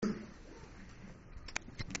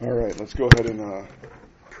All right, let's go ahead and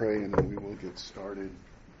pray, and then we will get started.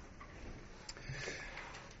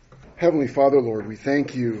 Heavenly Father, Lord, we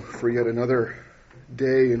thank you for yet another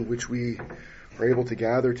day in which we are able to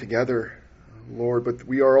gather together, Lord, but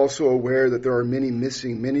we are also aware that there are many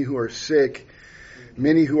missing, many who are sick,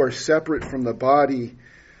 many who are separate from the body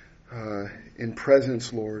in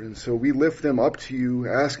presence, Lord. And so we lift them up to you,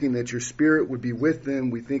 asking that your Spirit would be with them.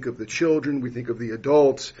 We think of the children, we think of the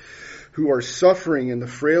adults who are suffering in the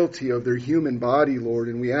frailty of their human body, Lord,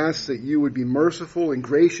 and we ask that you would be merciful and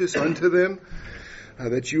gracious unto them,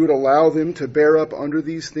 that you would allow them to bear up under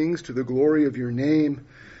these things to the glory of your name,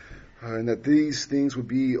 and that these things would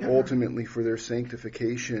be ultimately for their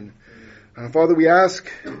sanctification. Father, we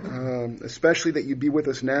ask especially that you be with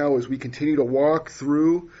us now as we continue to walk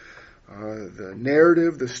through the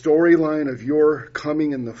narrative, the storyline of your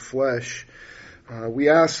coming in the flesh. We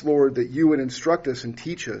ask, Lord, that you would instruct us and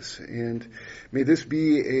teach us, and may this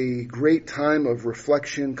be a great time of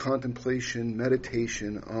reflection, contemplation,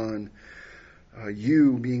 meditation on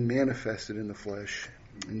you being manifested in the flesh.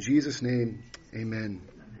 In Jesus' name, amen.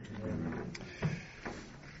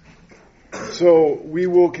 So we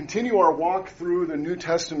will continue our walk through the New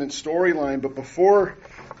Testament storyline, but before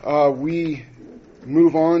we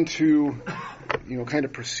move on to, kind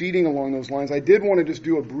of proceeding along those lines, I did want to just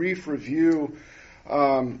do a brief review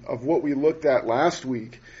of what we looked at last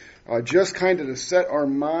week, just kind of to set our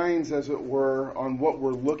minds, as it were, on what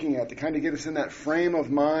we're looking at, to kind of get us in that frame of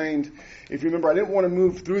mind. If you remember, I didn't want to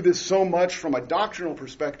move through this so much from a doctrinal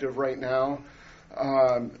perspective right now,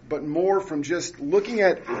 but more from just looking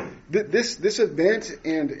at this event,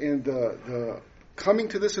 and the coming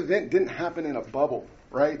to this event didn't happen in a bubble,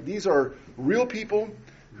 right? These are real people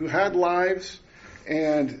who had lives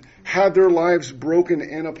and had their lives broken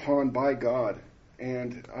in upon by God.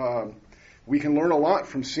 And we can learn a lot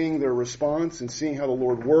from seeing their response and seeing how the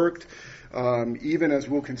Lord worked, even as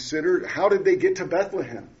we'll consider, how did they get to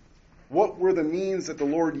Bethlehem? What were the means that the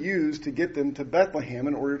Lord used to get them to Bethlehem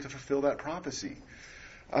in order to fulfill that prophecy?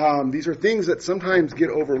 These are things that sometimes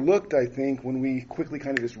get overlooked, I think, when we quickly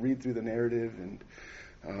kind of just read through the narrative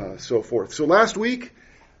and so forth. So last week,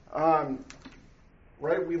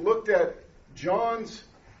 we looked at John's...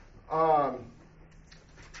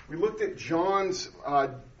 We looked at John's,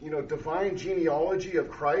 divine genealogy of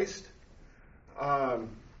Christ,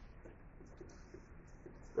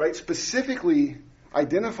 specifically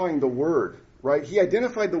identifying the Word, right? He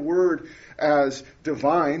identified the Word as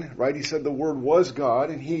divine, right? He said the Word was God,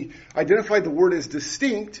 and he identified the Word as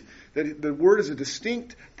distinct, that the Word is a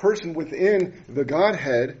distinct person within the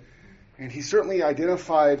Godhead, and he certainly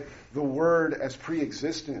identified the Word as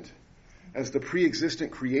pre-existent, as the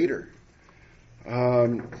pre-existent Creator.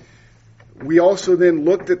 We also then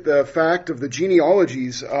looked at the fact of the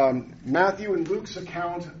genealogies, Matthew and Luke's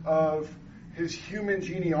account of his human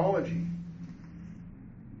genealogy.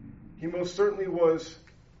 He most certainly was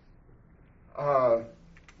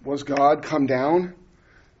God come down,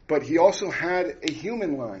 but he also had a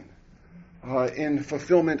human line in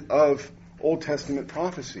fulfillment of Old Testament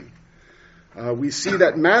prophecy. We see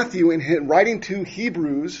that Matthew, in writing to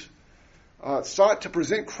Hebrews, sought to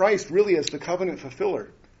present Christ really as the covenant fulfiller.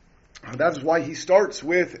 That is why he starts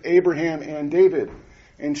with Abraham and David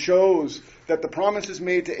and shows that the promises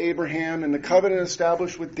made to Abraham and the covenant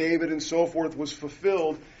established with David and so forth was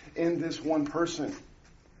fulfilled in this one person.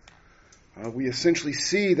 We essentially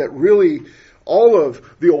see that really all of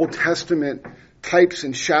the Old Testament types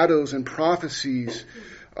and shadows and prophecies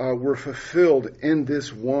were fulfilled in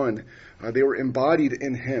this one. They were embodied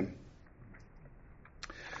in him.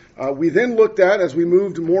 We then looked at, as we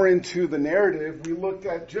moved more into the narrative, we looked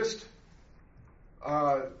at just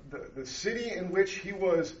the city in which he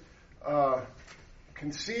was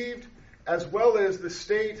conceived, as well as the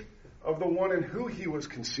state of the one in who he was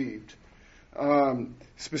conceived.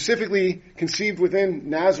 Specifically conceived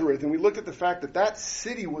within Nazareth. And we looked at the fact that that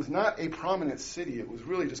city was not a prominent city. It was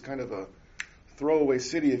really just kind of a throwaway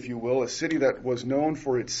city, if you will, a city that was known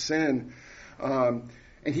for its sin.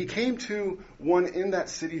 And he came to one in that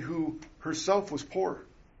city who herself was poor,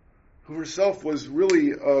 who herself was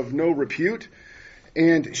really of no repute,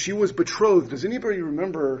 and she was betrothed. Does anybody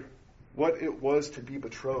remember what it was to be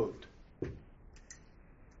betrothed?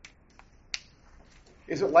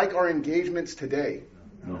 Is it like our engagements today?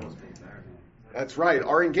 No. That's right.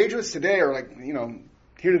 Our engagements today are like,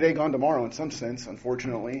 here today, gone tomorrow in some sense,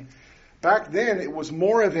 unfortunately. Back then, it was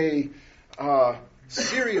more of a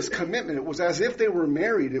serious commitment. It was as if they were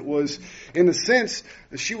married. It was in the sense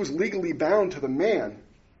that she was legally bound to the man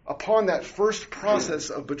upon that first process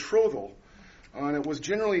of betrothal. And it was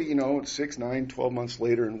generally, 6, 9, 12 months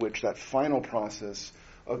later in which that final process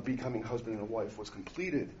of becoming husband and wife was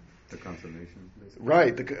completed. The consummation. Basically.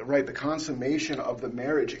 Right, the consummation of the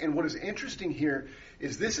marriage. And what is interesting here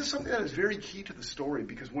is this is something that is very key to the story,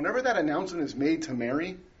 because whenever that announcement is made to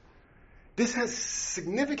Mary, this has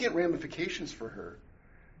significant ramifications for her.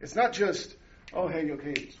 It's not just, oh, hey,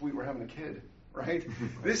 okay, sweet, we're having a kid, right?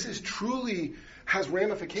 This is truly has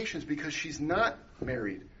ramifications because she's not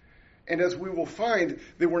married. And as we will find,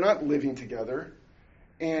 they were not living together.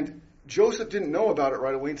 And Joseph didn't know about it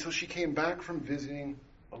right away until she came back from visiting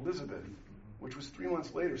Elizabeth, which was 3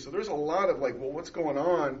 months later. So there's a lot of like, well, what's going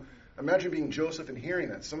on? Imagine being Joseph and hearing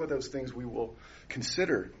that. Some of those things we will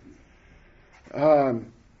consider.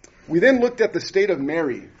 We then looked at the state of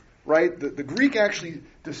Mary, right? The Greek actually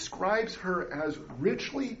describes her as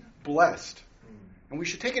richly blessed. And we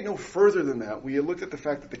should take it no further than that. We looked at the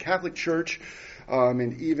fact that the Catholic Church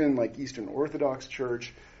and even like Eastern Orthodox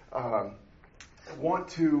Church want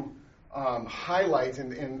to highlight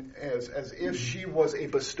and as if she was a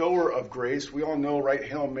bestower of grace. We all know, right?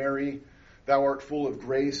 Hail Mary, thou art full of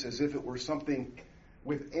grace, as if it were something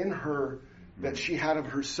within her that she had of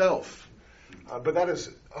herself. But that is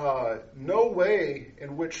no way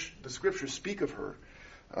in which the scriptures speak of her.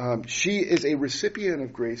 She is a recipient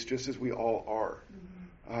of grace just as we all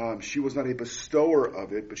are. She was not a bestower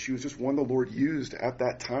of it, but she was just one the Lord used at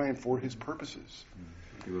that time for his purposes.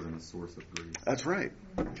 She wasn't a source of grace. That's right.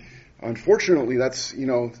 Unfortunately, that's,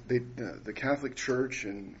 the Catholic Church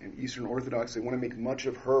and Eastern Orthodox, they want to make much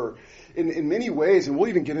of her in many ways, and we'll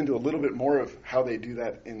even get into a little bit more of how they do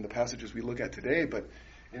that in the passages we look at today, but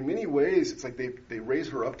in many ways, it's like they raise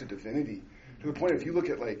her up to divinity, to the point if you look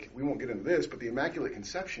at, like, we won't get into this, but the Immaculate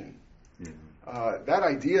Conception, that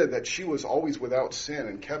idea that she was always without sin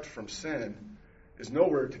and kept from sin is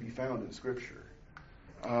nowhere to be found in Scripture.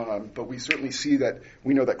 But we certainly see that,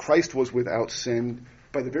 we know that Christ was without sin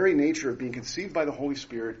by the very nature of being conceived by the Holy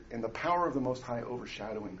Spirit and the power of the Most High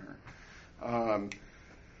overshadowing her.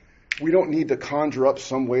 We don't need to conjure up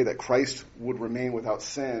some way that Christ would remain without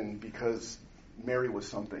sin because Mary was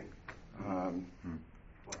something.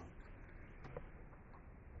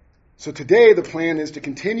 So today the plan is to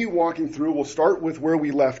continue walking through. We'll start with where we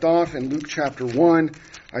left off in Luke chapter 1.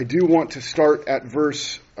 I do want to start at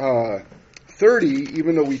verse 30,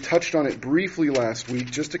 even though we touched on it briefly last week,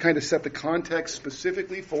 just to kind of set the context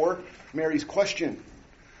specifically for Mary's question.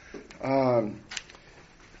 And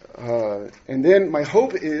then my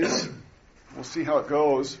hope is, we'll see how it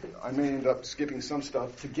goes, I may end up skipping some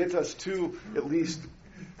stuff, to get us to at least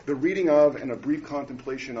the reading of and a brief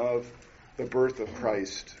contemplation of the birth of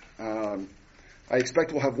Christ. I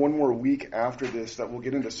expect we'll have one more week after this that we'll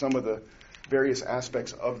get into some of the various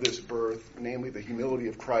aspects of this birth, namely the humility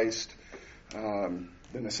of Christ, the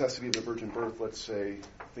necessity of the virgin birth, let's say,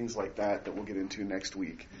 things like that we'll get into next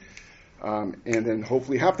week. And then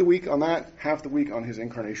hopefully half the week on that, half the week on his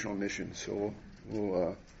incarnational mission. So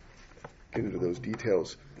we'll get into those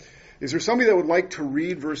details. Is there somebody that would like to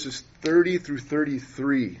read verses 30 through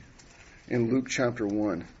 33 in Luke chapter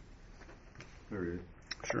 1? Very good.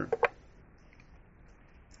 Sure.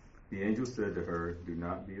 The angel said to her, "Do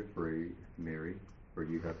not be afraid, Mary, for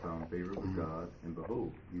you have found favor with God, and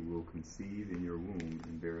behold, you will conceive in your womb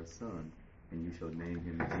and bear a son, and you shall name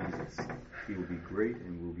him Jesus. He will be great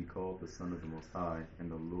and will be called the Son of the Most High,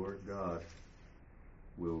 and the Lord God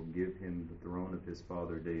will give him the throne of his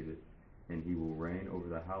father David, and he will reign over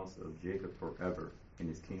the house of Jacob forever, and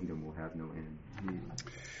his kingdom will have no end."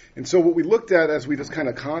 And so what we looked at as we just kind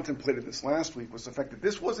of contemplated this last week was the fact that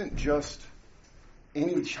this wasn't just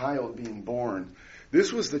any child being born.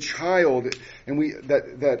 This was the child, and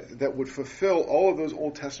that would fulfill all of those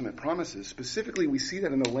Old Testament promises. Specifically, we see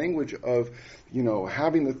that in the language of,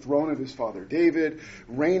 having the throne of his father David,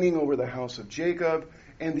 reigning over the house of Jacob,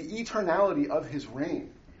 and the eternality of his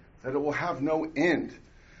reign, that it will have no end.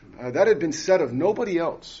 That had been said of nobody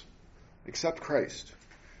else except Christ,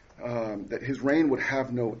 that his reign would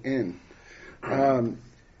have no end.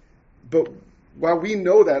 But while we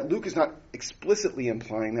know that, Luke is not explicitly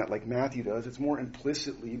implying that like Matthew does. It's more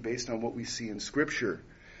implicitly based on what we see in Scripture.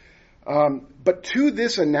 But to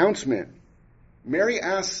this announcement, Mary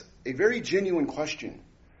asks a very genuine question.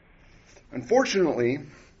 Unfortunately,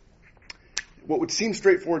 what would seem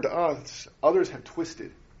straightforward to us, others have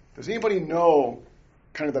twisted. Does anybody know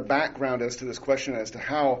kind of the background as to this question, as to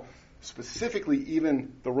how specifically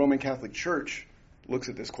even the Roman Catholic Church looks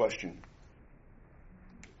at this question?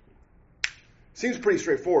 Seems pretty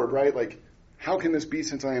straightforward, right? Like, how can this be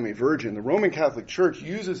since I am a virgin? The Roman Catholic Church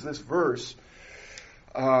uses this verse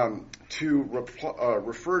to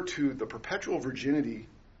refer to the perpetual virginity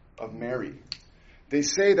of Mary. They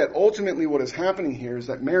say that ultimately what is happening here is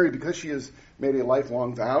that Mary, because she has made a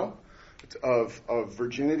lifelong vow of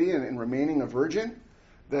virginity and remaining a virgin,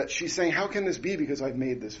 that she's saying, how can this be because I've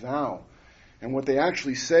made this vow? And what they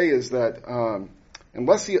actually say is that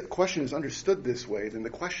unless the question is understood this way, then the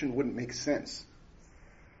question wouldn't make sense.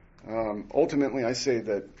 Ultimately, I say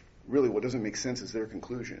that really what doesn't make sense is their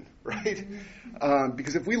conclusion, right?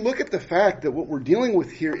 Because if we look at the fact that what we're dealing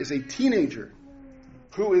with here is a teenager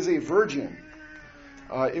who is a virgin,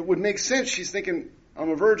 it would make sense. She's thinking, I'm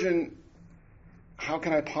a virgin, how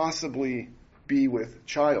can I possibly be with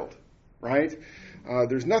child, right?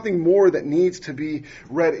 There's nothing more that needs to be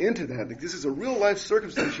read into that. Like, this is a real life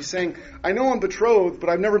circumstance. She's saying, I know I'm betrothed, but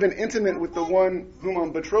I've never been intimate with the one whom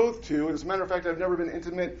I'm betrothed to. And as a matter of fact, I've never been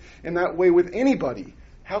intimate in that way with anybody.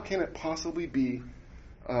 How can it possibly be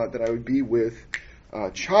that I would be with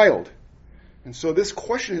a child? And so this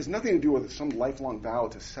question has nothing to do with some lifelong vow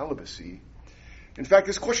to celibacy. In fact,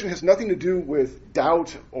 this question has nothing to do with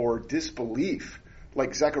doubt or disbelief,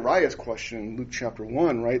 like Zechariah's question in Luke chapter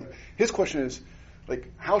 1, right? His question is,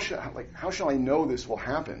 how shall I know this will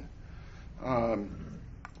happen?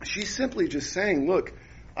 She's simply just saying, look,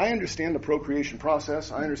 I understand the procreation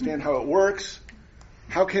process. I understand how it works.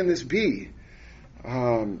 How can this be?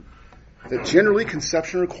 That generally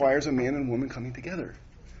conception requires a man and woman coming together.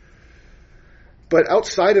 But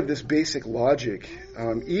outside of this basic logic,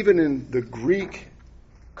 even in the Greek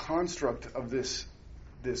construct of this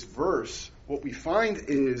verse, what we find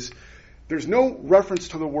is there's no reference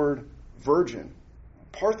to the word virgin.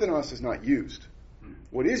 Parthenos is not used.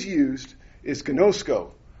 What is used is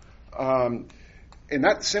gnosko. And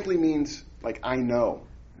that simply means, I know.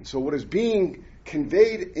 And so what is being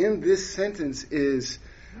conveyed in this sentence is,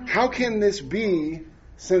 how can this be,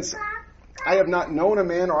 since I have not known a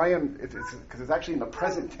man, or because it's actually in the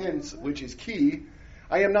present tense, which is key,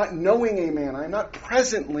 I am not knowing a man. I am not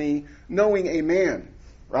presently knowing a man,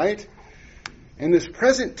 right? And this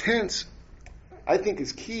present tense, I think,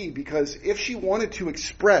 is key, because if she wanted to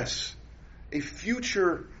express a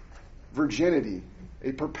future virginity,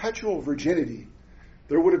 a perpetual virginity,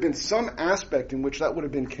 there would have been some aspect in which that would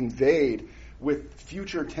have been conveyed with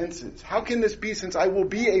future tenses. How can this be since I will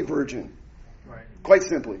be a virgin? Right. Quite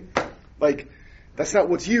simply. That's not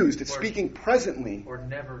what's used. It's speaking presently. Or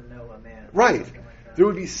never know a man. Right. Like There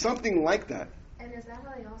would be something like that. And is that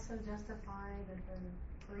how they also justify that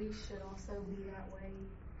the priest should also be that way?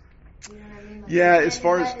 You know what I mean? Yeah, as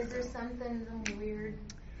far as... Is there some weird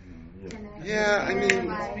connection? Yeah, I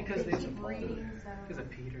mean... It's because they keep reading, so... Because of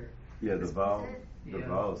Peter. Yeah, the vow Yeah.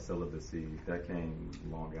 of celibacy, that came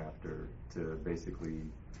long after to basically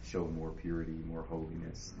show more purity, more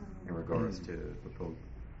holiness in regards to the Pope.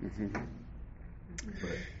 Mm-hmm.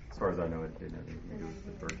 But as far as I know, it didn't have anything to do with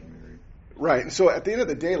the Virgin Mary. Right. And so at the end of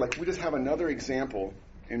the day, we just have another example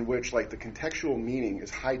in which, the contextual meaning is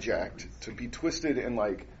hijacked to be twisted and,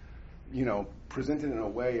 presented in a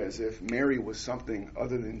way as if Mary was something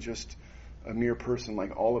other than just a mere person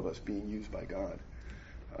like all of us being used by God.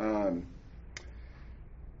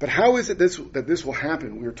 But how is it that this will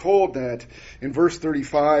happen? We're told that in verse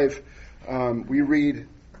 35, we read,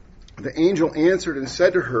 the angel answered and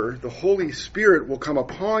said to her, the Holy Spirit will come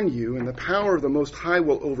upon you, and the power of the Most High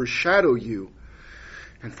will overshadow you.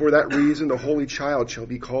 And for that reason, the Holy Child shall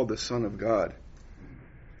be called the Son of God.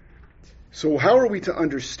 So how are we to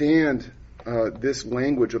understand this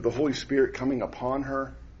language of the Holy Spirit coming upon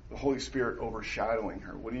her, the Holy Spirit overshadowing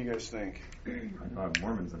her? What do you guys think? I know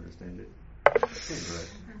Mormons understand it.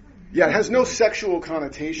 Yeah, it has no sexual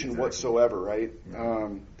connotation whatsoever, right?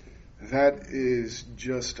 That is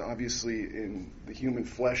just obviously in the human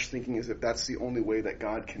flesh thinking as if that's the only way that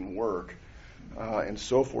God can work, and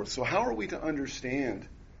so forth. So how are we to understand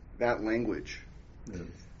that language? Yeah.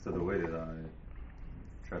 So the way that I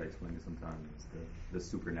try to explain it sometimes is the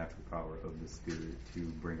supernatural power of the Spirit to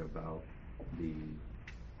bring about the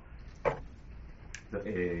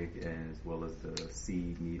egg as well as the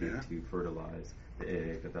seed needed to fertilize the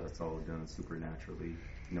egg, that's all done supernaturally,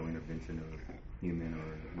 no intervention of human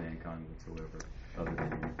or mankind whatsoever, other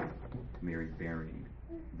than Mary bearing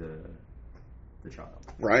the child.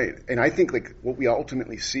 Right. And I think what we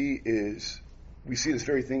ultimately see is we see this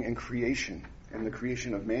very thing in creation, in the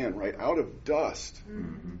creation of man, right? Out of dust,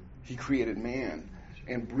 he created man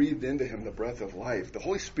and breathed into him the breath of life. The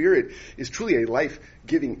Holy Spirit is truly a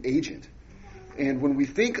life-giving agent. And when we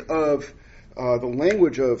think of the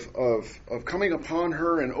language of coming upon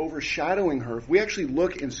her and overshadowing her, if we actually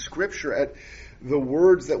look in Scripture at the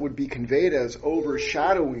words that would be conveyed as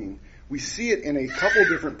overshadowing, we see it in a couple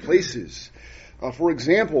different places. For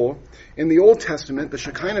example, in the Old Testament, the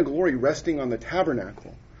Shekinah glory resting on the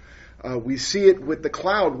tabernacle. We see it with the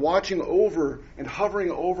cloud watching over and hovering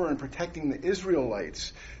over and protecting the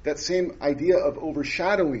Israelites. That same idea of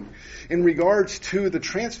overshadowing. In regards to the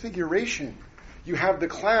transfiguration, you have the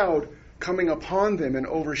cloud coming upon them and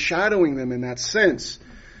overshadowing them in that sense.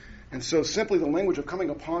 And so simply the language of coming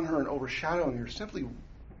upon her and overshadowing her simply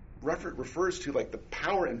refers to like the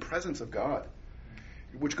power and presence of God,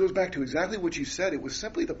 which goes back to exactly what you said. It was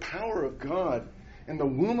simply the power of God in the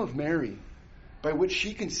womb of Mary by which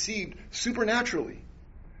she conceived supernaturally.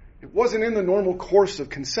 It wasn't in the normal course of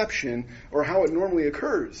conception or how it normally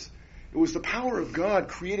occurs. It was the power of God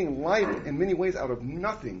creating life in many ways out of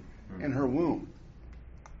nothing in her womb.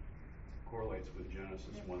 Correlates with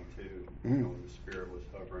Genesis 1:2. When the Spirit was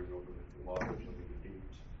hovering over the waters, over the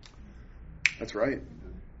deeps. That's right.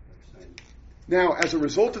 That same. Now, as a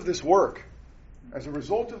result of this work,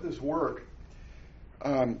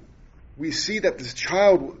 we see that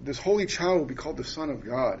this holy child will be called the Son of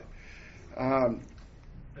God.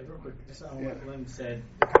 Like real quick, just on what Lynn said,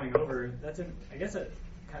 coming over, I guess that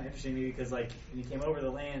kind of interesting to me because like when you came over the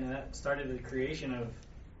land and that started the creation of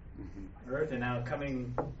earth, and now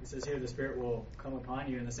coming, it says here the Spirit will come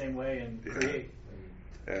upon you in the same way and create.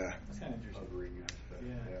 Yeah. That's kind of interesting.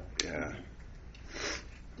 Yeah.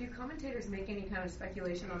 Do commentators make any kind of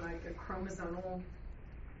speculation on like a chromosomal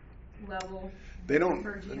level? They don't.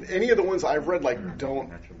 Any of the ones I've read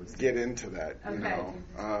don't get into that. Okay.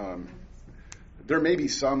 There may be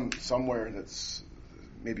some somewhere that's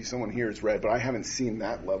maybe someone here has read, but I haven't seen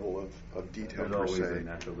that level of detail There's per always se. a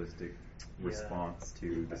naturalistic response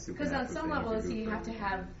to the supernatural. Because on some things levels that you go have to through.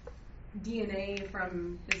 have DNA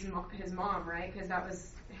from his mom, right? Because that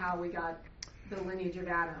was how we got the lineage of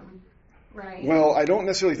Adam, right? Well, I don't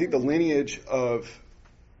necessarily think the lineage of.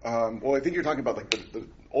 I think you're talking about like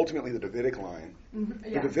ultimately the Davidic line.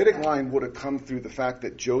 Mm-hmm. The Davidic line would have come through the fact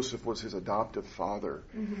that Joseph was his adoptive father.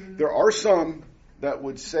 Mm-hmm. There are some that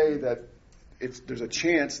would say that there's a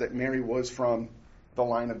chance that Mary was from the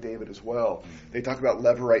line of David as well. Mm-hmm. They talk about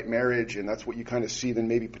Levirate marriage, and that's what you kind of see then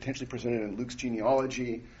maybe potentially presented in Luke's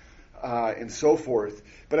genealogy and so forth.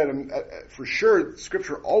 But for sure,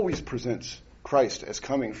 Scripture always presents Christ as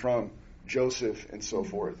coming from Joseph and so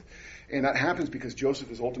forth. And that happens because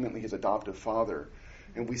Joseph is ultimately his adoptive father.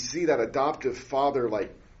 And we see that adoptive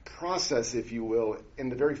father-like process, if you will, in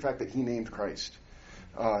the very fact that he named Christ.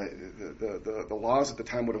 The laws at the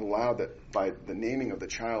time would have allowed that by the naming of the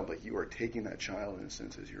child, like you are taking that child in a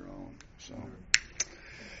sense as your own. So,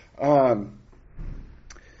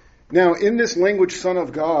 now in this language, Son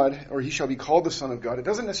of God, or he shall be called the Son of God, it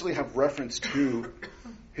doesn't necessarily have reference to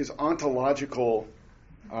his ontological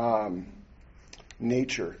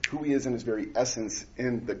nature, who he is in his very essence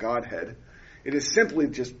in the Godhead. It is simply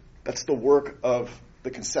just, that's the work of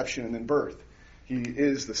the conception and then birth. He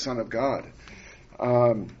is the Son of God.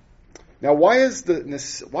 Now, why is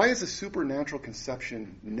the supernatural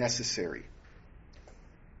conception necessary?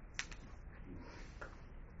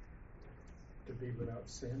 To be without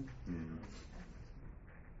sin. Mm-hmm.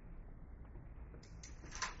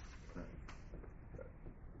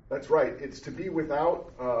 That's right. It's to be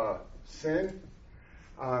without sin.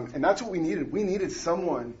 And that's what we needed. We needed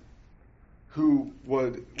someone who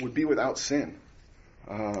would be without sin.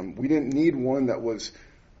 We didn't need one that was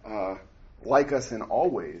like us in all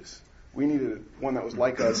ways. We needed one that was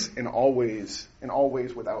like us in all ways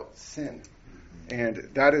without sin. And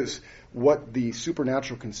that is what the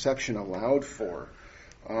supernatural conception allowed for.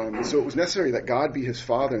 So it was necessary that God be his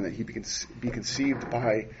Father and that he be conceived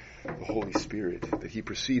by the Holy Spirit, that he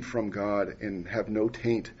proceed from God and have no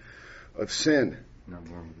taint of sin. Not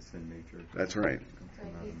born with a sin nature. That's right. So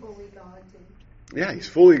he's fully God too. Yeah, he's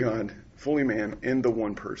fully God, fully man, in the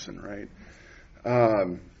one person, right?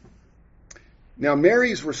 Now,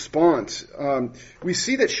 Mary's response, we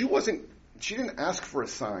see that she didn't ask for a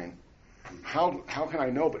sign. How can I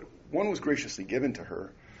know? But one was graciously given to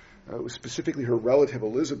her. It was specifically her relative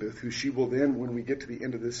Elizabeth, who she will then, when we get to the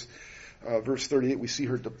end of this, verse 38, we see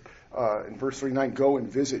her in verse 39 go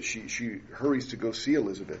and visit. She hurries to go see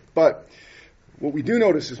Elizabeth. But what we do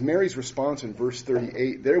notice is Mary's response in verse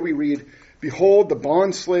 38. There we read, "Behold, the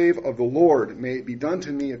bondslave of the Lord, may it be done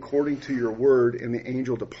to me according to your word," and the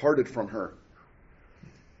angel departed from her.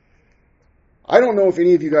 I don't know if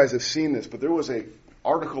any of you guys have seen this, but there was an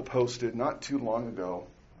article posted not too long ago,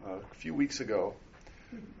 a few weeks ago,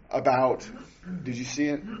 about, did you see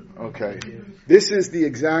it? Okay. This is the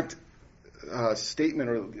exact statement,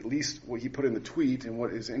 or at least what he put in the tweet and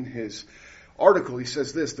what is in his article. He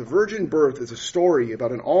says this: "The virgin birth is a story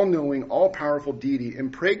about an all-knowing, all-powerful deity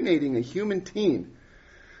impregnating a human teen.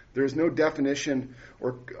 There is no definition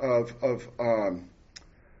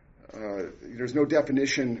there's no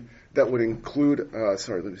definition that would include, let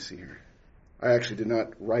me see here. I actually did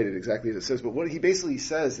not write it exactly as it says, but what he basically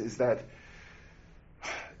says is that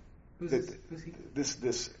they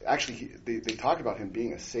talk about him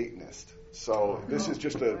being a Satanist. So this is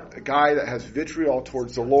just a guy that has vitriol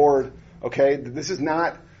towards the Lord. Okay, this is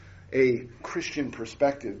not a Christian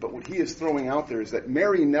perspective, but what he is throwing out there is that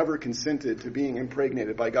Mary never consented to being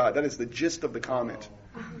impregnated by God. That is the gist of the comment.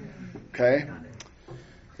 Okay,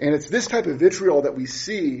 and it's this type of vitriol that we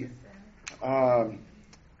see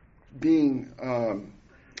being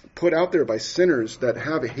put out there by sinners that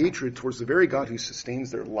have a hatred towards the very God who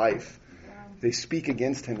sustains their life. They speak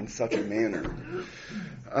against him in such a manner.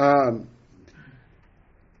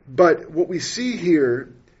 But what we see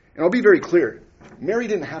here, and I'll be very clear, Mary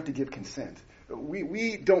didn't have to give consent.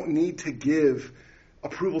 We don't need to give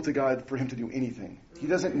approval to God for him to do anything. He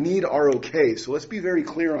doesn't need our okay. So let's be very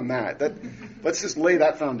clear on that. Let's just lay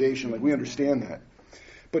that foundation, like we understand that.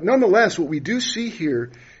 But nonetheless, what we do see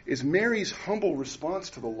here is Mary's humble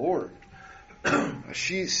response to the Lord.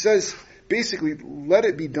 She says, basically, let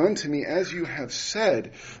it be done to me as you have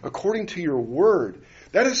said, according to your word.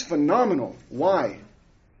 That is phenomenal. Why?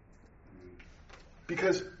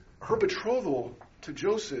 Because her betrothal to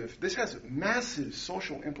Joseph, this has massive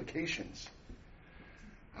social implications.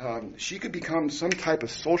 She could become some type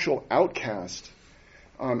of social outcast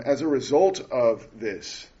as a result of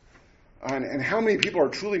this. And how many people are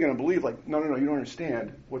truly going to believe, like, no, you don't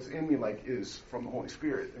understand. What's in me, like, is from the Holy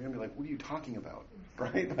Spirit. They're going to be like, what are you talking about?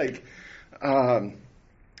 Right? Like,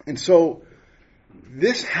 and so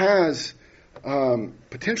this has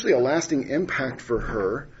potentially a lasting impact for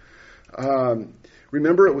her.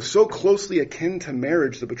 Remember, it was so closely akin to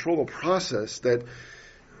marriage, the betrothal process, that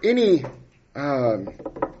any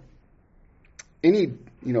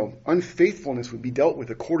unfaithfulness would be dealt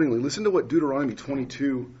with accordingly. Listen to what Deuteronomy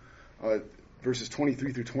 22, verses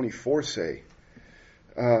 23 through 24 say.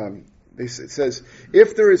 It says,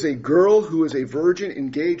 if there is a girl who is a virgin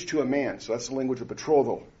engaged to a man, so that's the language of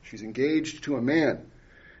betrothal, she's engaged to a man,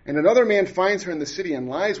 and another man finds her in the city and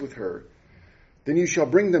lies with her, then you shall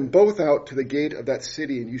bring them both out to the gate of that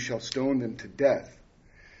city, and you shall stone them to death.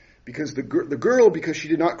 Because the girl, because she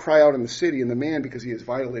did not cry out in the city, and the man, because he has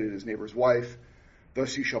violated his neighbor's wife,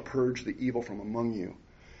 thus you shall purge the evil from among you.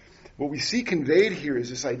 What we see conveyed here is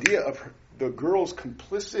this idea of the girl's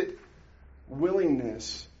complicit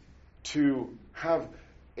willingness to have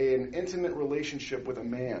an intimate relationship with a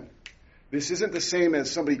man. This isn't the same as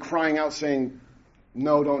somebody crying out saying,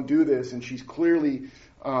 no, don't do this, and she's clearly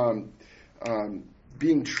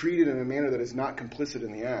being treated in a manner that is not complicit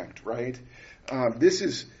in the act, right? This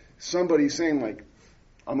is somebody saying, like,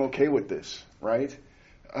 I'm okay with this, right?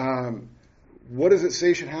 What does it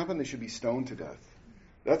say should happen? They should be stoned to death.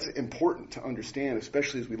 That's important to understand,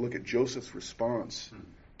 especially as we look at Joseph's response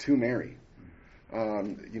to Mary,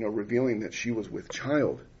 revealing that she was with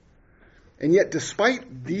child. And yet,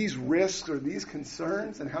 despite these risks or these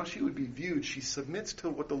concerns and how she would be viewed, she submits to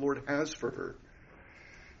what the Lord has for her.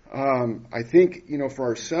 I think, for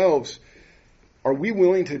ourselves, are we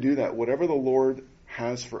willing to do that? Whatever the Lord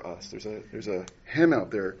has for us. There's a hymn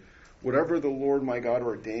out there. Whatever the Lord my God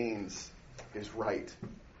ordains is right.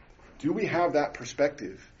 Do we have that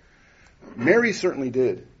perspective? Mary certainly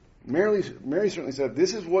did. Mary certainly said,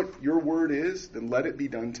 this is what your word is, then let it be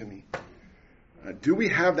done to me. Do we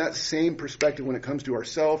have that same perspective when it comes to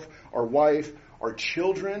ourselves, our wife, our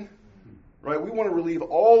children? Right? We want to relieve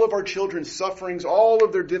all of our children's sufferings, all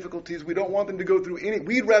of their difficulties. We don't want them to go through any.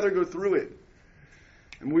 We'd rather go through it.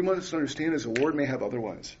 And we must understand as the Lord may have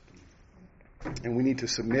otherwise. And we need to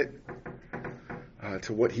submit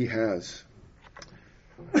to what he has.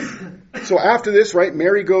 So after this, right,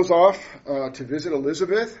 Mary goes off to visit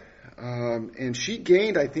Elizabeth. And she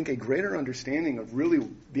gained, I think, a greater understanding of really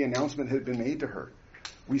the announcement that had been made to her.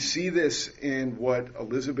 We see this in what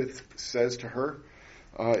Elizabeth says to her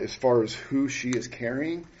as far as who she is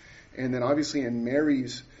carrying. And then obviously in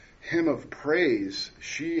Mary's hymn of praise,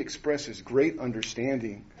 she expresses great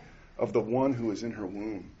understanding of the one who is in her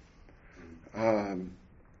womb.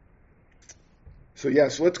 So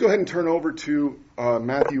let's go ahead and turn over to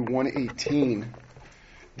Matthew 1:18.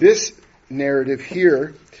 This narrative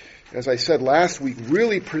here, as I said last week,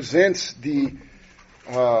 really presents the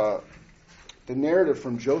narrative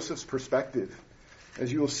from Joseph's perspective. As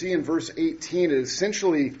you will see in verse 18, it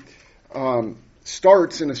essentially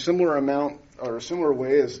starts in a similar amount or a similar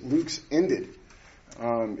way as Luke's ended.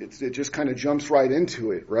 It just kind of jumps right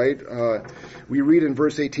into it, right? We read in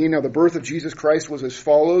verse 18, now the birth of Jesus Christ was as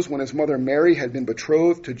follows. When his mother Mary had been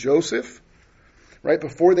betrothed to Joseph, right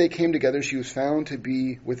before they came together, she was found to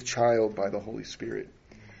be with child by the Holy Spirit.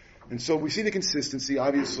 And so we see the consistency,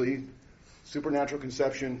 obviously, supernatural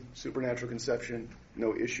conception,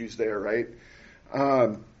 no issues there, right?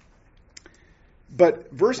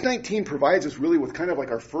 But verse 19 provides us really with kind of like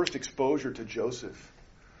our first exposure to Joseph.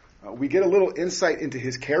 We get a little insight into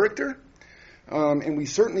his character, and we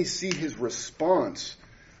certainly see his response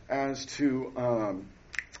as to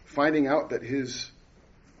finding out that his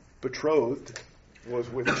betrothed was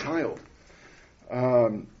with child.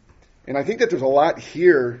 And I think that there's a lot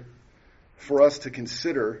here for us to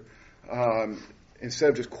consider instead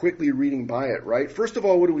of just quickly reading by it, right? First of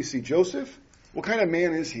all, what do we see? Joseph, what kind of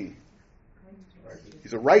man is he?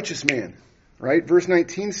 He's a righteous man, right? Verse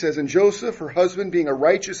 19 says, and Joseph, her husband, being a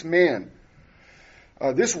righteous man.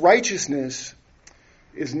 This righteousness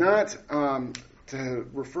is not to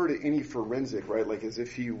refer to any forensic, right? Like as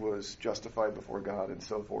if he was justified before God and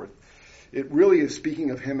so forth. It really is speaking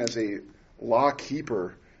of him as a law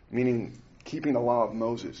keeper, meaning keeping the law of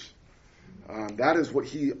Moses. That is what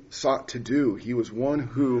he sought to do. He was one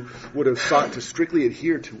who would have sought to strictly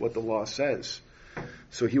adhere to what the law says.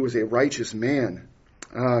 So he was a righteous man.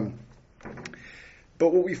 But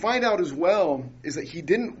what we find out as well is that he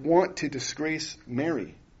didn't want to disgrace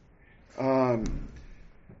Mary.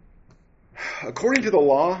 According to the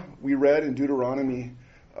law we read in Deuteronomy,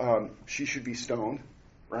 she should be stoned,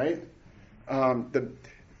 right? The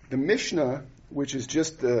Mishnah, which is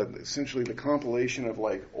just essentially the compilation of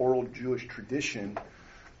like oral Jewish tradition,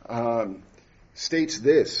 states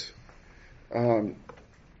this,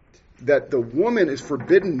 that the woman is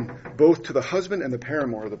forbidden both to the husband and the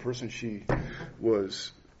paramour, the person she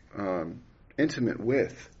was intimate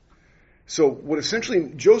with. So what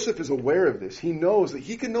essentially, Joseph is aware of this. He knows that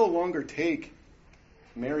he can no longer take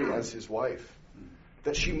Mary as his wife,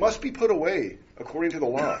 that she must be put away according to the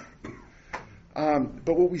law.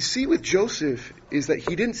 But what we see with Joseph is that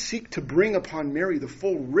he didn't seek to bring upon Mary the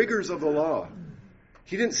full rigors of the law.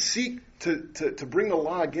 He didn't seek to bring the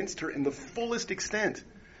law against her in the fullest extent,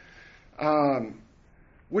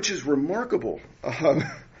 which is remarkable.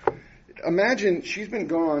 Imagine she's been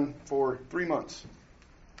gone for 3 months.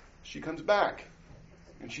 She comes back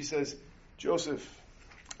and she says, Joseph,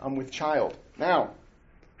 I'm with child. Now,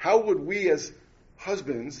 how would we as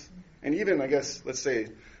husbands, and even I guess, let's say,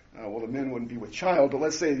 well, the men wouldn't be with child, but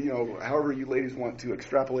let's say, however you ladies want to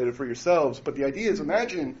extrapolate it for yourselves. But the idea is,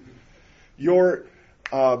 imagine you're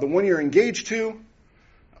the one you're engaged to,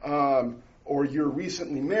 or you're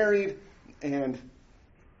recently married, and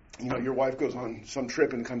your wife goes on some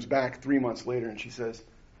trip and comes back 3 months later, and she says,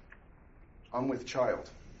 I'm with child.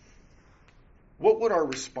 What would our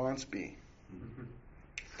response be?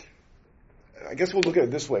 I guess we'll look at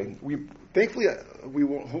it this way. Thankfully, we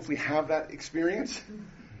will hopefully have that experience.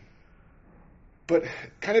 But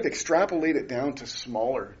kind of extrapolate it down to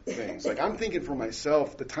smaller things. Like I'm thinking for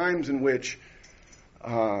myself, the times in which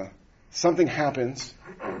something happens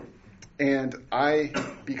and I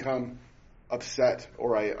become upset,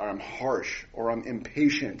 or I'm harsh, or I'm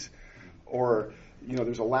impatient, or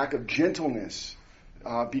there's a lack of gentleness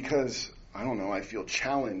because I don't know, I feel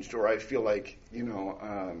challenged, or I feel like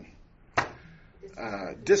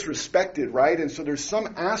disrespected, right? And so there's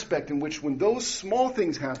some aspect in which when those small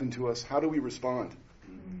things happen to us, how do we respond?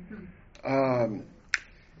 And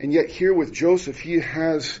yet here with Joseph, he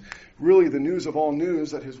has really the news of all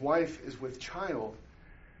news that his wife is with child.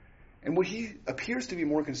 And what he appears to be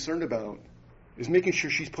more concerned about is making sure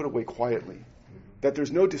she's put away quietly, that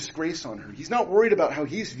there's no disgrace on her. He's not worried about how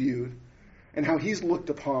he's viewed and how he's looked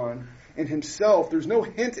upon in himself. There's no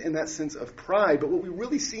hint in that sense of pride, but what we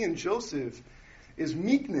really see in Joseph is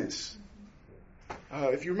meekness.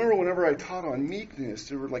 If you remember whenever I taught on meekness,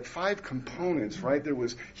 there were like 5 components, right? There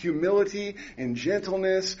was humility and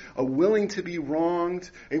gentleness, a willing to be wronged,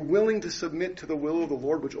 a willing to submit to the will of the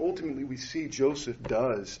Lord, which ultimately we see Joseph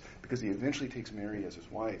does because he eventually takes Mary as his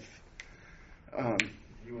wife.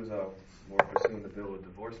 He was more pursuing the bill of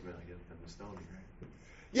divorcement, I guess, than the stoning, right?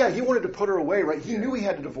 Yeah, he wanted to put her away, right? He knew he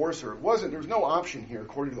had to divorce her. There was no option here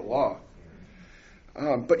according to the law.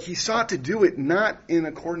 But he sought to do it not in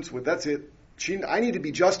accordance with, that's it. I need to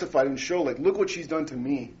be justified and show, look what she's done to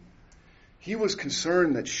me. He was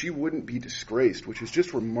concerned that she wouldn't be disgraced, which is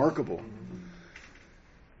just remarkable.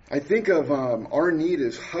 I think of our need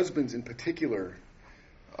as husbands in particular,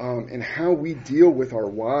 and how we deal with our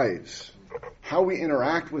wives, how we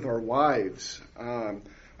interact with our wives.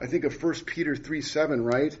 I think of 1 Peter 3:7,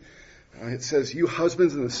 right? It says, you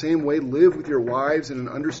husbands in the same way live with your wives in an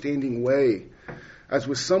understanding way, as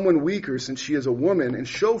with someone weaker, since she is a woman, and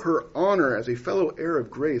show her honor as a fellow heir of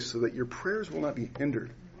grace, so that your prayers will not be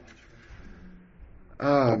hindered.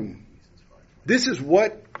 This is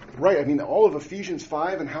what, right, I mean, all of Ephesians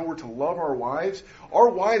 5 and how we're to love our wives. Our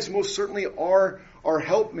wives most certainly are our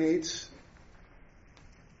helpmates.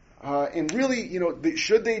 And really,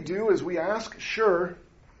 should they do as we ask? Sure,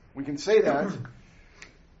 we can say that.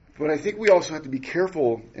 But I think we also have to be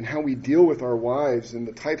careful in how we deal with our wives and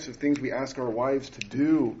the types of things we ask our wives to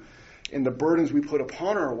do and the burdens we put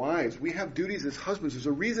upon our wives. We have duties as husbands. There's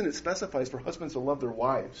a reason it specifies for husbands to love their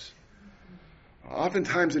wives.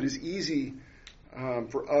 Oftentimes it is easy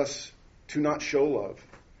for us to not show love.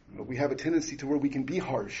 We have a tendency to where we can be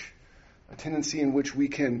harsh, a tendency in which we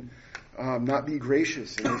can not be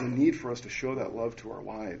gracious, and there's a need for us to show that love to our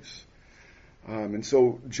wives. And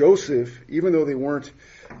so Joseph, even though they weren't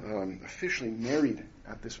officially married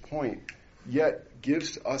at this point, yet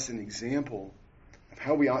gives us an example of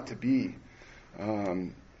how we ought to be.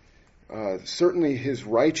 Certainly his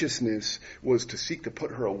righteousness was to seek to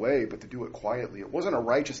put her away, but to do it quietly. It wasn't a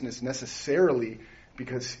righteousness necessarily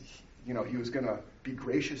because he was going to be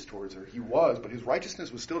gracious towards her. He was, but his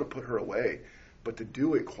righteousness was still to put her away, but to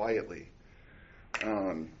do it quietly.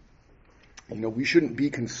 We shouldn't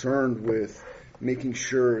be concerned with making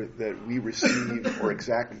sure that we receive or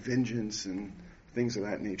exact vengeance and things of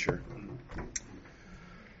that nature.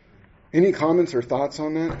 Any comments or thoughts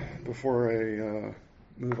on that before I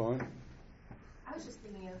move on? I was just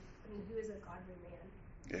thinking of, who is a godly man?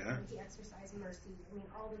 Yeah. He exercised mercy.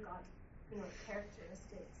 All the God,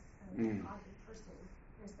 characteristics of a godly person,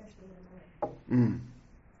 especially in a man.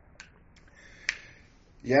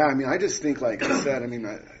 Yeah, I just think, like I said,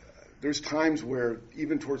 there's times where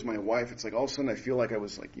even towards my wife, it's like all of a sudden I feel like I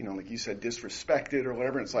was like you said, disrespected or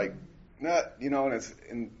whatever. And it's like,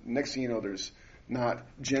 and next thing you know, there's not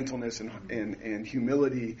gentleness and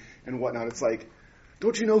humility and whatnot. It's like,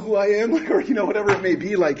 don't you know who I am? Or whatever it may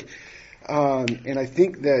be. And I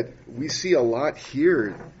think that we see a lot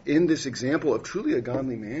here in this example of truly a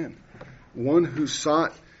godly man, one who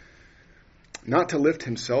sought not to lift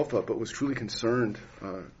himself up, but was truly concerned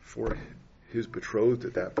for his betrothed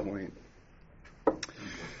at that point.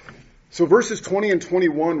 So verses 20 and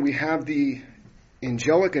 21, we have the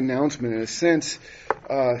angelic announcement. In a sense,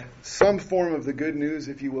 some form of the good news,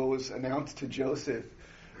 if you will, was announced to Joseph.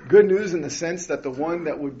 Good news in the sense that the one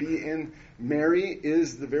that would be in Mary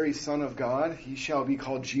is the very Son of God. He shall be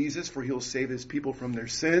called Jesus, for he'll save his people from their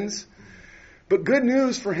sins. But good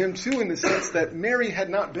news for him, too, in the sense that Mary had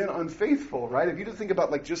not been unfaithful, right? If you just think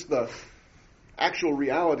about just the actual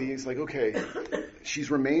reality, it's like, okay, she's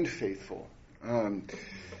remained faithful.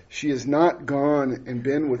 She has not gone and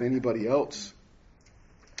been with anybody else.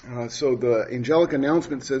 So the angelic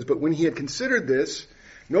announcement says, but when he had considered this,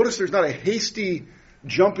 notice there's not a hasty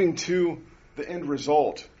jumping to the end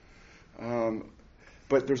result.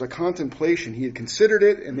 But there's a contemplation. He had considered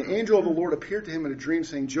it, and the angel of the Lord appeared to him in a dream,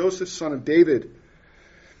 saying, Joseph, son of David,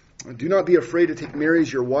 do not be afraid to take Mary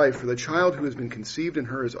as your wife, for the child who has been conceived in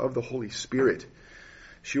her is of the Holy Spirit.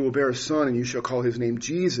 She will bear a son, and you shall call his name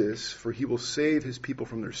Jesus, for he will save his people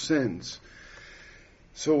from their sins.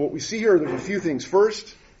 So what we see here, there's a few things.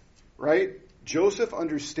 First, right, Joseph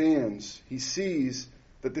understands, he sees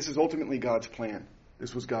that this is ultimately God's plan.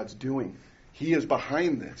 This was God's doing. He is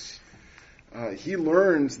behind this. He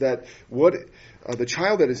learns that what the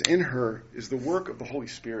child that is in her is the work of the Holy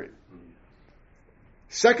Spirit.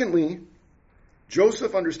 Secondly,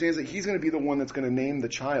 Joseph understands that he's going to be the one that's going to name the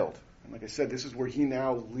child. And like I said, this is where he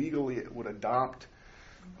now legally would adopt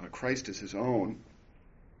Christ as his own.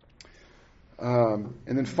 And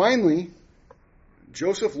then finally,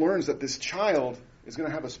 Joseph learns that this child is going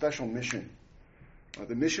to have a special mission.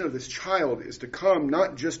 The mission of this child is to come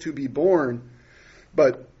not just to be born,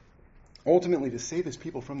 but ultimately to save his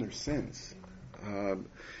people from their sins.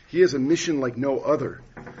 He has a mission like no other.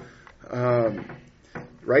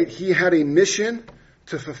 Right? He had a mission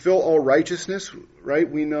to fulfill all righteousness. Right?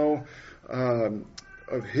 We know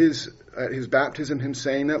of his baptism, him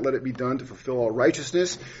saying that, let it be done to fulfill all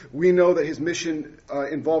righteousness. We know that his mission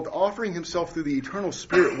involved offering himself through the eternal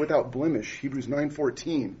Spirit without blemish, Hebrews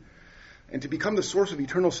 9:14, and to become the source of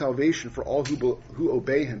eternal salvation for all who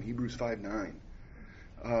obey him, Hebrews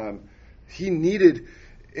 5:9. He needed,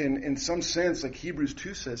 in some sense, like Hebrews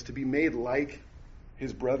 2 says, to be made like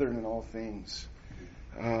his brethren in all things,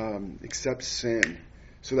 except sin,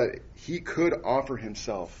 so that he could offer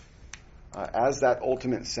himself as that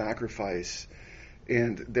ultimate sacrifice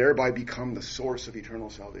and thereby become the source of eternal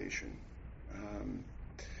salvation.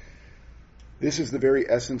 This is the very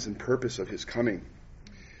essence and purpose of his coming.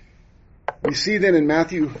 We see then in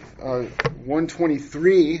Matthew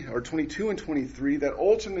 1:23 or 22 and 23 that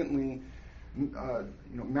ultimately,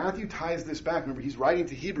 Matthew ties this back. Remember, he's writing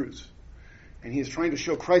to Hebrews, And he is trying to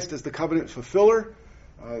show Christ as the covenant fulfiller,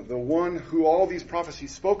 the one who all these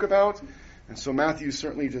prophecies spoke about. And so Matthew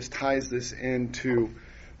certainly just ties this into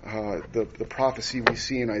the prophecy we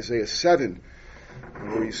see in Isaiah 7,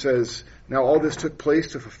 where he says, "Now all this took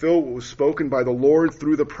place to fulfill what was spoken by the Lord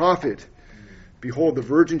through the prophet. Behold, the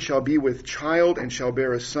virgin shall be with child and shall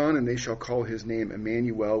bear a son, and they shall call his name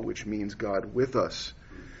Emmanuel," which means God with us.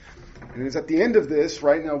 And it's at the end of this,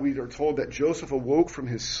 right now we are told that Joseph awoke from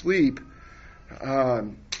his sleep,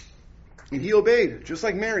 and he obeyed, just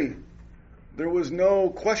like Mary. There was no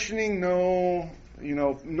questioning, no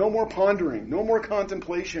more pondering, no more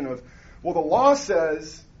contemplation of, well, the law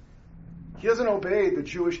says. He doesn't obey the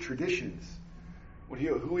Jewish traditions.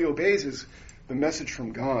 Who he obeys is the message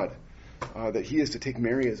from God that he is to take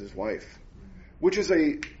Mary as his wife, which is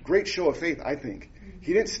a great show of faith, I think.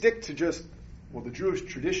 He didn't stick to just, well, the Jewish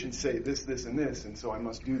traditions say this, this, and this, and so I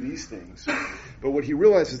must do these things. But what he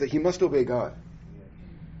realizes is that he must obey God.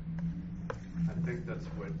 I think that's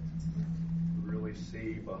what we really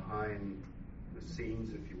see behind the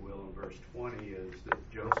scenes, if you will, in verse 20, is that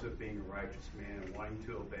Joseph, being a righteous man, wanting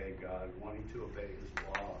to obey God, wanting to obey his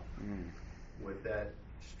law, with that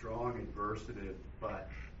strong adversative, but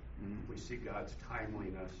we see God's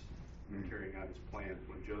timeliness in carrying out his plan.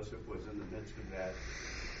 When Joseph was in the midst of that,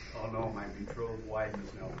 oh no, my betrothed wife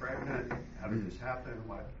is now pregnant. How did this happen?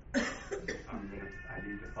 What? I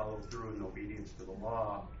need to follow through in obedience to the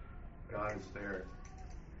law. God is there.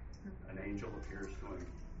 An angel appears to him.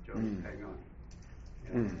 Joseph, hang on.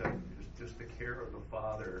 And just the care of the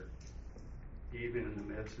Father, even in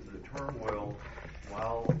the midst of the turmoil,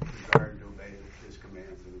 while desiring to obey his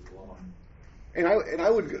commands and his law. And I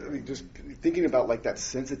would just thinking about like that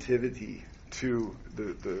sensitivity to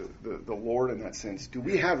the Lord in that sense. Do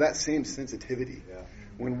we have that same sensitivity? Yeah.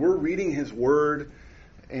 When we're reading his word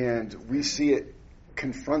and we see it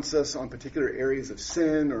confronts us on particular areas of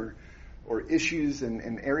sin or issues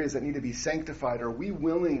and areas that need to be sanctified, are we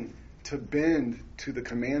willing to bend to the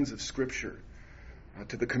commands of Scripture,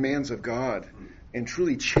 to the commands of God, and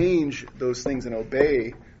truly change those things and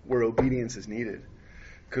obey where obedience is needed?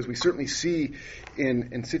 Because we certainly see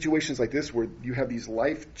in situations like this where you have these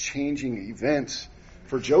life-changing events.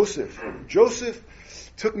 For Joseph, Joseph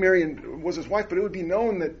took Mary and was his wife, but it would be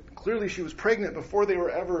known that clearly she was pregnant before they were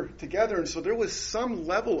ever together, and so there was some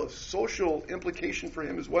level of social implication for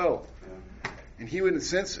him as well. And he, in a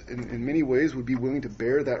sense, in many ways, would be willing to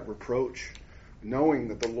bear that reproach, knowing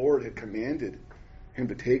that the Lord had commanded him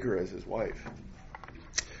to take her as his wife.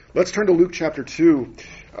 Let's turn to Luke chapter 2.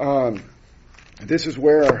 This is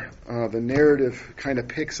where the narrative kind of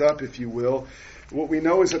picks up, if you will. What we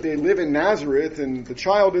know is that they live in Nazareth, and the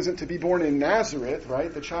child isn't to be born in Nazareth,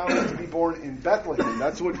 right? The child is to be born in Bethlehem.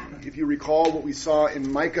 That's what, if you recall, what we saw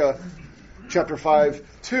in Micah chapter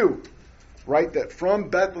 5:2, right? That from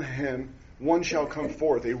Bethlehem one shall come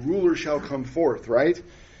forth, a ruler shall come forth, right?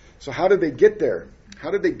 So how did they get there? How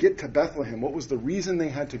did they get to Bethlehem? What was the reason they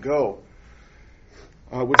had to go?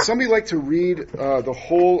 Would somebody like to read the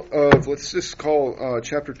whole of, let's just call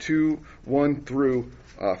chapter 2, 1 through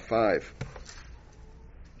 5.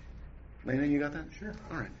 Lana, you got that? Sure.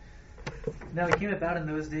 All right. Now it came about in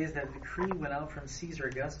those days that a decree went out from Caesar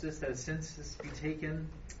Augustus that a census be taken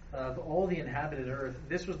of all the inhabited earth.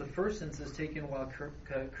 This was the first census taken while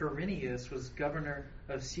Quirinius was governor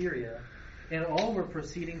of Syria. And all were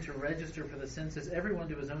proceeding to register for the census, everyone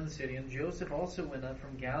to his own city. And Joseph also went up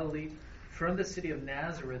from Galilee, from the city of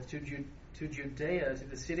Nazareth to Judea, to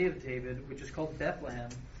the city of David, which is called Bethlehem,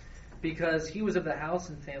 because he was of the house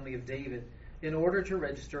and family of David, in order to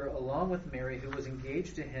register along with Mary, who was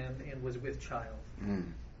engaged to him and was with child.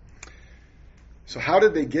 So how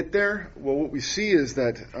did they get there? Well, what we see is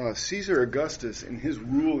that Caesar Augustus, in his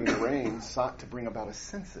rule and reign, sought to bring about a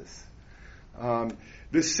census.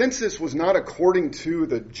 This census was not according to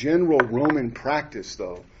the general Roman practice,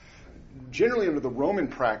 though. Generally, under the Roman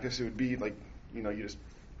practice, it would be like, you just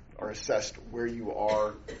are assessed where you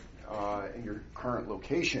are in your current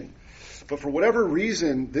location. But for whatever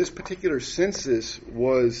reason, this particular census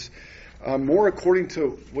was more according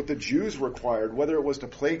to what the Jews required, whether it was to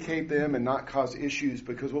placate them and not cause issues,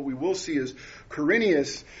 because what we will see is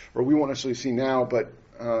Quirinius, or we won't necessarily see now, but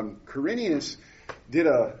Quirinius did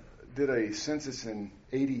a census in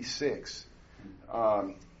 86,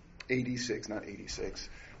 not 86,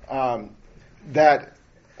 that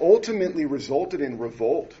ultimately resulted in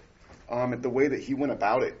revolt at the way that he went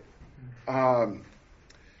about it.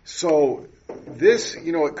 So this,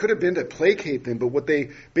 it could have been to placate them, but what they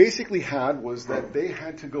basically had was that they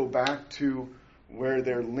had to go back to where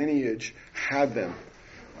their lineage had them.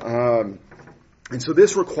 And so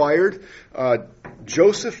this required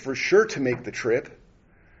Joseph for sure to make the trip.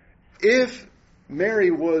 If Mary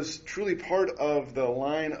was truly part of the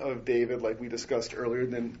line of David, like we discussed earlier,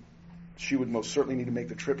 then she would most certainly need to make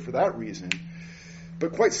the trip for that reason.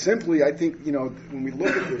 But quite simply, I think, when we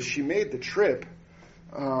look at this, she made the trip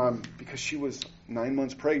because she was 9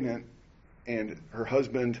 months pregnant, and her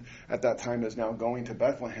husband at that time is now going to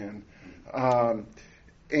Bethlehem,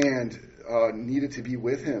 and needed to be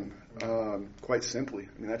with him, quite simply.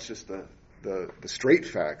 I mean, that's just the straight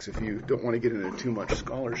facts, if you don't want to get into too much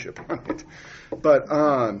scholarship on it. But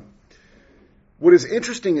what is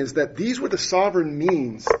interesting is that these were the sovereign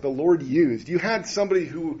means the Lord used. You had somebody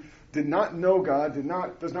who did not know God,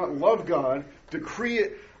 does not love God, decree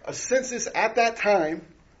a census at that time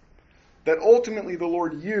that ultimately the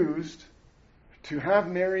Lord used to have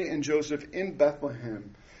Mary and Joseph in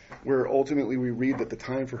Bethlehem, where ultimately we read that the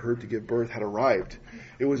time for her to give birth had arrived.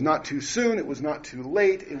 It was not too soon, it was not too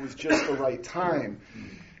late, it was just the right time.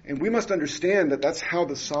 And we must understand that that's how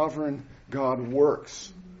the sovereign God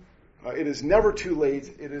works. It is never too late,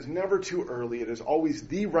 it is never too early, it is always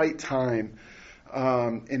the right time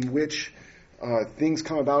in which things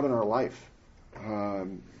come about in our life.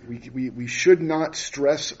 We should not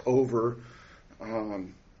stress over,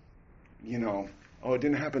 it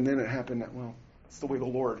didn't happen then, it happened that. Well, it's the way the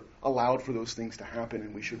Lord allowed for those things to happen,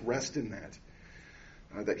 and we should rest in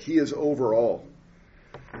that He is over all.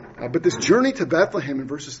 But this journey to Bethlehem in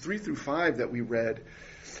verses 3 through 5 that we read,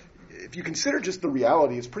 if you consider just the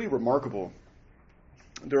reality, it's pretty remarkable.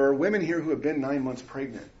 There are women here who have been 9 months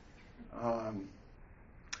pregnant.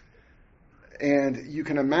 And you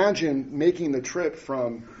can imagine making the trip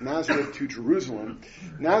from Nazareth to Jerusalem.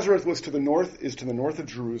 Nazareth is to the north of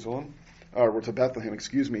Jerusalem, or to Bethlehem,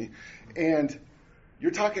 excuse me. And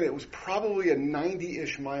you're talking, it was probably a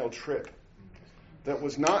 90-ish mile trip that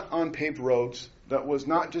was not on paved roads, that was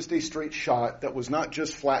not just a straight shot, that was not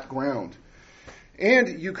just flat ground.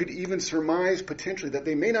 And you could even surmise potentially that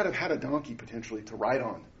they may not have had a donkey potentially to ride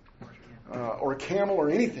on, or a camel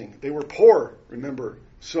or anything. They were poor, remember.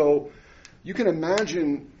 So you can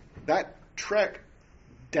imagine that trek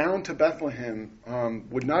down to Bethlehem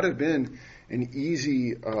would not have been an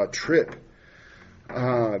easy trip.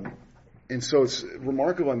 And so it's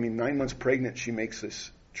remarkable. I mean, 9 months pregnant, she makes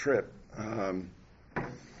this trip.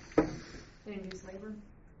 Induced labor?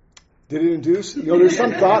 Did it induce? There's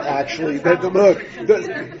some thought actually that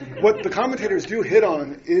what the commentators do hit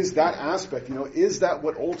on is that aspect. Is that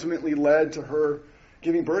what ultimately led to her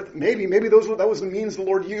giving birth? Maybe that was the means the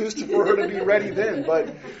Lord used for her to be ready then.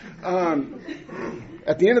 But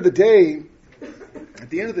at the end of the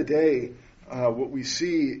day, what we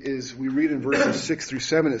see is we read in verses 6 through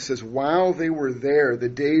 7, it says, "While they were there, the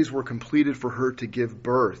days were completed for her to give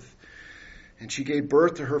birth. And she gave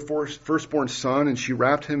birth to her firstborn son, and she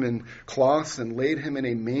wrapped him in cloths and laid him in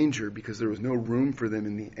a manger because there was no room for them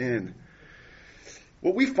in the inn."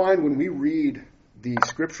 What we find when we read the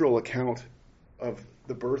scriptural account of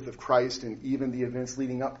the birth of Christ and even the events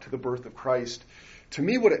leading up to the birth of Christ, to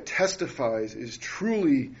me what it testifies is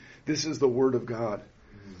truly this is the Word of God.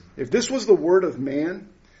 If this was the word of man,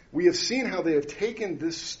 we have seen how they have taken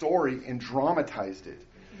this story and dramatized it.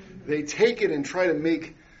 They take it and try to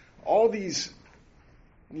make all these,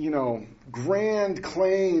 grand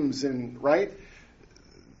claims and, right?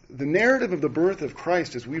 The narrative of the birth of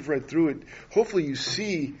Christ, as we've read through it, hopefully you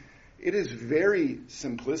see it is very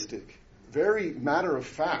simplistic, very matter of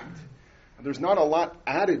fact. There's not a lot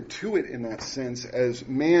added to it in that sense, as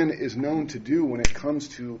man is known to do when it comes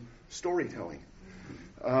to storytelling.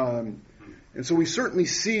 And so we certainly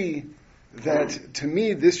see that, to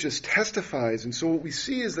me, this just testifies. And so what we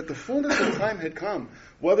see is that the fullness of time had come,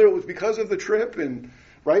 whether it was because of the trip,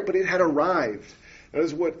 but it had arrived. That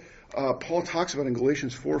is what Paul talks about in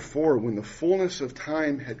Galatians 4:4. When the fullness of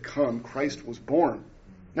time had come, Christ was born.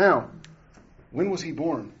 Now, when was he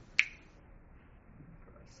born?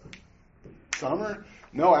 Summer?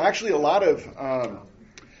 No, actually a lot of...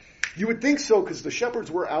 you would think so because the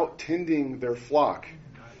shepherds were out tending their flock.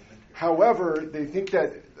 However, they think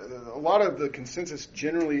that a lot of the consensus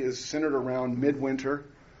generally is centered around midwinter.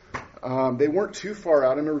 They weren't too far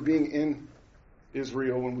out. I remember being in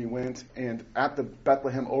Israel when we went and at the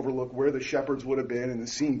Bethlehem overlook where the shepherds would have been and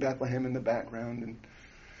seeing Bethlehem in the background.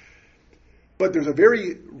 But there's a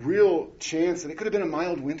very real chance that it could have been a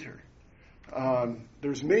mild winter.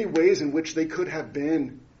 There's many ways in which they could have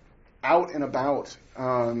been out and about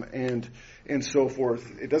and so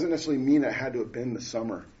forth. It doesn't necessarily mean it had to have been the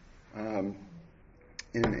summer.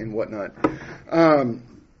 And whatnot.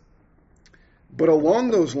 But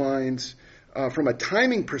along those lines, from a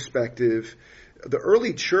timing perspective, the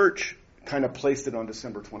early church kind of placed it on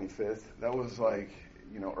December 25th. That was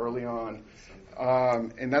early on.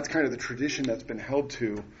 And that's kind of the tradition that's been held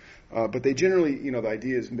to. But they generally, the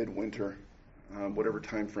idea is midwinter, whatever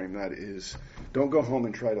time frame that is. Don't go home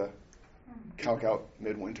and try to calc out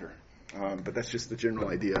midwinter. But that's just the general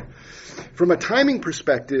idea. From a timing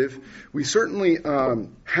perspective, we certainly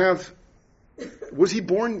have... Was he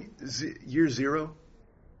born year 0?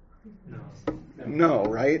 No,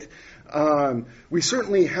 right? We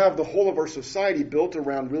certainly have the whole of our society built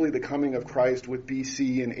around really the coming of Christ with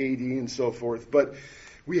BC and AD and so forth. But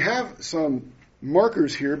we have some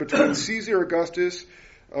markers here between Caesar Augustus,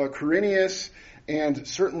 Quirinius, and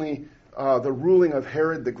certainly the ruling of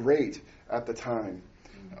Herod the Great at the time.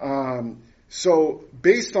 So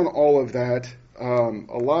based on all of that,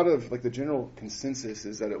 a lot of the general consensus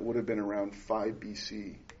is that it would have been around 5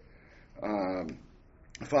 BC.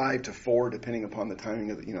 5 to 4, depending upon the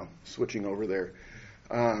timing of switching over there.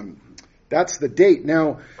 That's the date.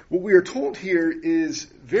 Now, what we are told here is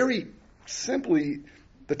very simply,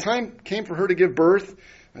 the time came for her to give birth.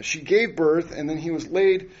 She gave birth, and then he was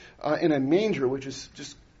laid in a manger, which is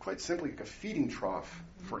just quite simply like a feeding trough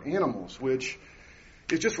for animals, which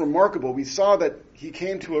is just remarkable. We saw that he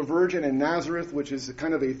came to a virgin in Nazareth, which is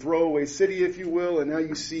kind of a throwaway city, if you will, and now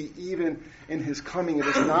you see even in his coming, it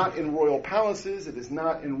is not in royal palaces, it is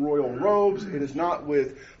not in royal robes, it is not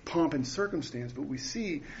with pomp and circumstance, but we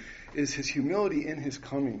see is his humility in his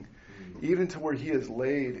coming, even to where he is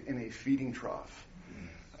laid in a feeding trough.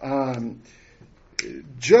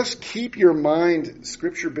 Just keep your mind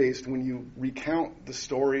scripture-based when you recount the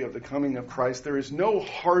story of the coming of Christ. There is no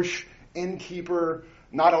harsh innkeeper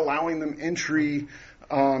not allowing them entry.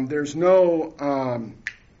 There's no,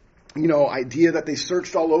 idea that they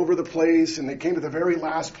searched all over the place and they came to the very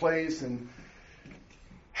last place. And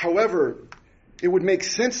however, it would make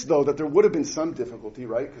sense, though, that there would have been some difficulty,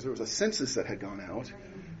 right? Because there was a census that had gone out.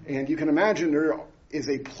 And you can imagine there is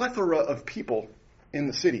a plethora of people in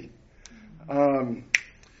the city.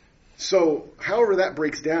 So however that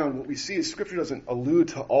breaks down, what we see is Scripture doesn't allude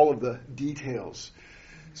to all of the details.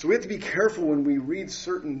 So we have to be careful when we read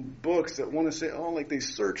certain books that want to say, they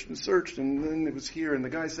searched and then it was here and the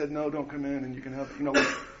guy said, no, don't come in and you can have,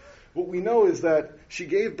 what we know is that she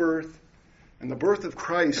gave birth, and the birth of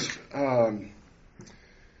Christ, in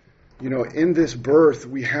this birth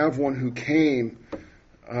we have one who came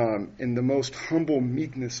in the most humble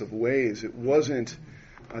meekness of ways. It wasn't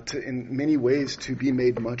in many ways to be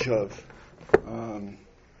made much of.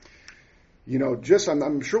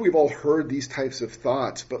 I'm sure we've all heard these types of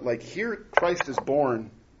thoughts, but here Christ is born,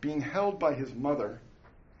 being held by his mother,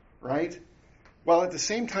 right? While at the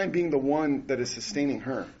same time being the one that is sustaining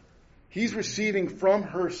her. He's receiving from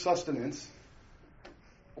her sustenance,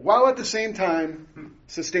 while at the same time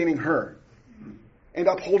sustaining her and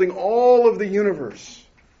upholding all of the universe.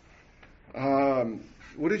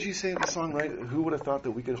 What did you say in the song, right? Who would have thought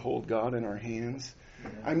that we could hold God in our hands?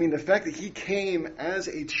 I mean, the fact that he came as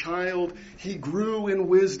a child, he grew in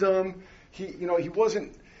wisdom. He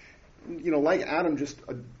wasn't, like Adam, just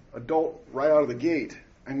an adult right out of the gate.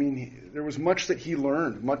 I mean, there was much that he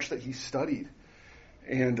learned, much that he studied.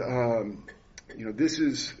 And, this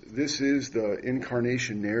is the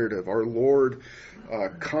incarnation narrative. Our Lord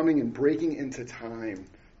coming and breaking into time,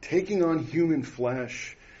 taking on human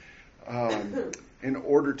flesh in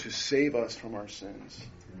order to save us from our sins.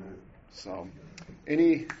 So,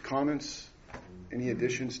 any comments, any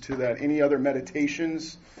additions to that? Any other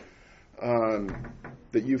meditations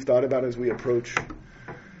that you've thought about as we approach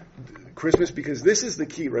Christmas? Because this is the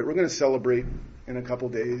key, right? We're going to celebrate in a couple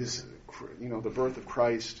days, the birth of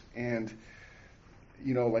Christ. And,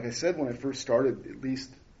 like I said, when I first started, at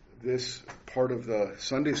least this part of the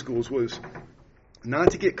Sunday schools was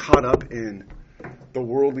not to get caught up in the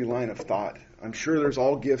worldly line of thought. I'm sure there's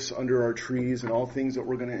all gifts under our trees and all things that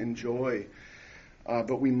we're going to enjoy.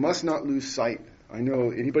 But we must not lose sight. I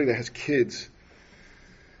know anybody that has kids,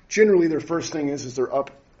 generally their first thing is they're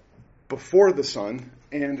up before the sun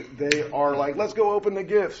and they are like, let's go open the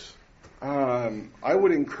gifts. I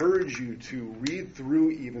would encourage you to read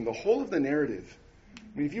through even the whole of the narrative.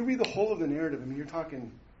 I mean, if you read the whole of the narrative, you're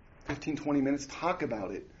talking 15, 20 minutes, talk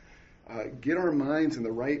about it. Get our minds in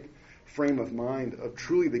the right frame of mind of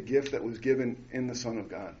truly the gift that was given in the Son of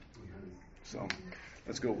God. So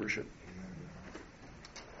let's go worship.